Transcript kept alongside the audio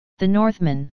The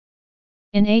Northman.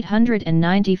 In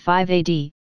 895 AD,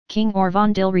 King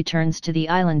Orvandil returns to the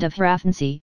island of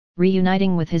Hrafnsey,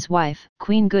 reuniting with his wife,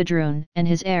 Queen Gudrun, and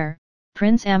his heir,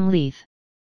 Prince Amleth.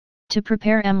 To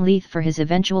prepare Amleth for his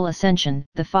eventual ascension,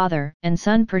 the father and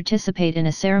son participate in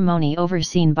a ceremony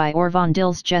overseen by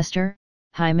Orvandil's jester,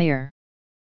 Hymir.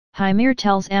 Hymir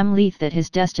tells Amleth that his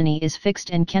destiny is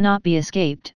fixed and cannot be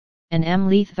escaped, and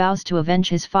Amleth vows to avenge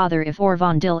his father if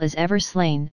Orvandil is ever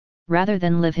slain, rather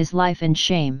than live his life in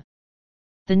shame.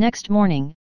 The next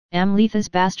morning, Amleth's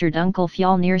bastard uncle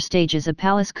Fjolnir stages a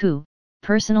palace coup,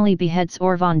 personally beheads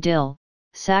Orvandil,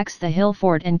 sacks the hill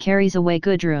fort and carries away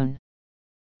Gudrun.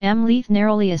 Amleth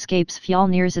narrowly escapes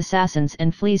Fjolnir's assassins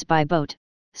and flees by boat,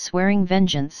 swearing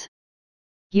vengeance.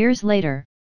 Years later,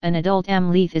 an adult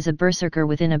Amleth is a berserker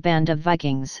within a band of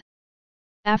Vikings.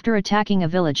 After attacking a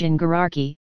village in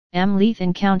Gararki, Amleth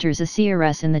encounters a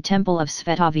seeress in the temple of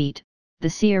Svetavit. The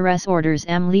seeress orders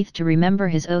Amleth to remember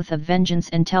his oath of vengeance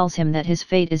and tells him that his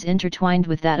fate is intertwined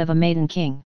with that of a maiden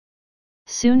king.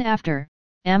 Soon after,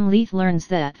 Amleth learns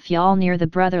that Fjolnir the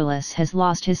Brotherless has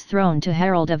lost his throne to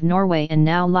Harald of Norway and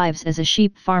now lives as a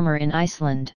sheep farmer in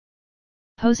Iceland.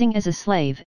 Posing as a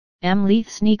slave, Amleth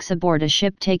sneaks aboard a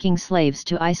ship taking slaves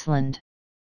to Iceland.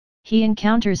 He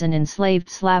encounters an enslaved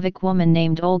Slavic woman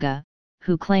named Olga,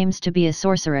 who claims to be a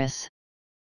sorceress.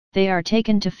 They are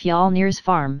taken to Fjolnir's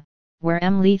farm, where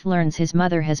Amleth learns his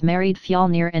mother has married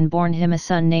Fjolnir and borne him a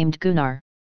son named Gunnar.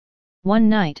 One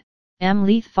night,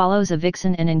 Amleth follows a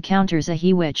vixen and encounters a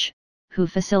he-witch, who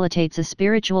facilitates a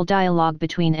spiritual dialogue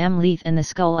between Amleth and the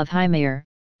skull of Hymir,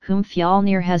 whom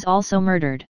Fjolnir has also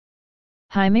murdered.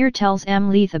 Hymir tells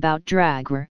Amleth about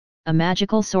Dragr, a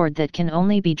magical sword that can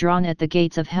only be drawn at the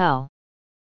gates of hell.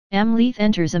 Amleth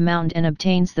enters a mound and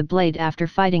obtains the blade after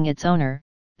fighting its owner,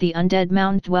 the undead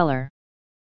mound dweller.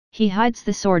 He hides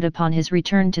the sword upon his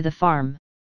return to the farm.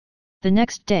 The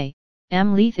next day,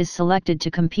 Amleth is selected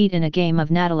to compete in a game of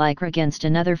Natalike against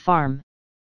another farm.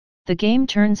 The game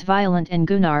turns violent and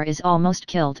Gunnar is almost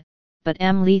killed, but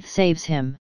Amleth saves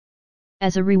him.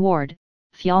 As a reward,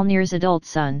 Fjolnir's adult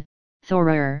son,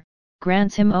 Thorir,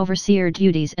 grants him overseer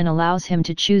duties and allows him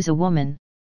to choose a woman.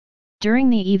 During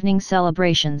the evening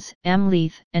celebrations,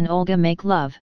 Amleth and Olga make love,